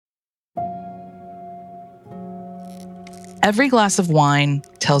Every glass of wine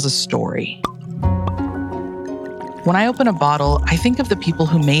tells a story. When I open a bottle, I think of the people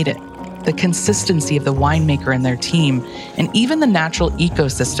who made it, the consistency of the winemaker and their team, and even the natural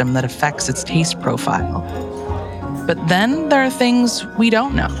ecosystem that affects its taste profile. But then there are things we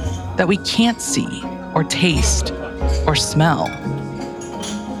don't know, that we can't see, or taste, or smell.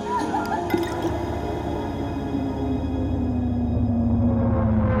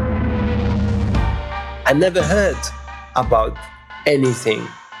 I never heard about anything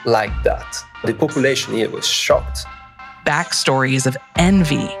like that. The population here was shocked. Backstories of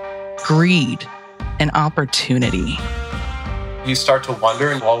envy, greed, and opportunity. You start to wonder,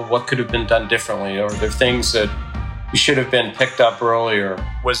 well, what could have been done differently? Or are there things that should have been picked up earlier?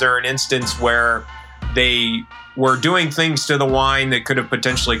 Was there an instance where they were doing things to the wine that could have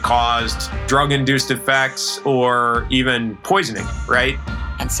potentially caused drug-induced effects or even poisoning, right?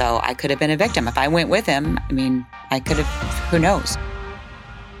 And so I could have been a victim. If I went with him, I could have, who knows?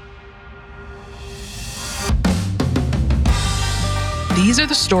 These are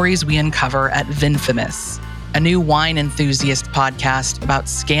the stories we uncover at Vinfamous, a new wine enthusiast podcast about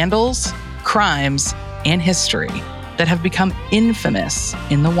scandals, crimes, and history that have become infamous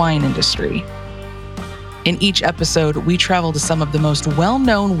in the wine industry. In each episode, we travel to some of the most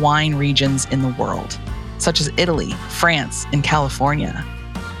well-known wine regions in the world, such as Italy, France, and California.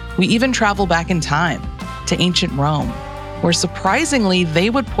 We even travel back in time to ancient Rome, where surprisingly, they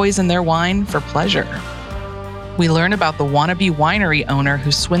would poison their wine for pleasure. We learn about the wannabe winery owner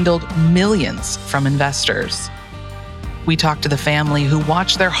who swindled millions from investors. We talk to the family who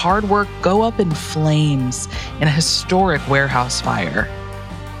watched their hard work go up in flames in a historic warehouse fire.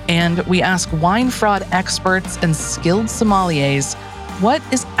 And we ask wine fraud experts and skilled sommeliers what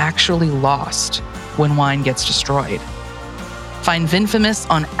is actually lost when wine gets destroyed. Find Vinfamous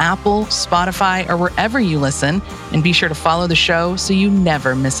on Apple, Spotify, or wherever you listen, and be sure to follow the show so you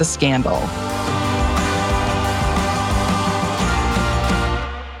never miss a scandal.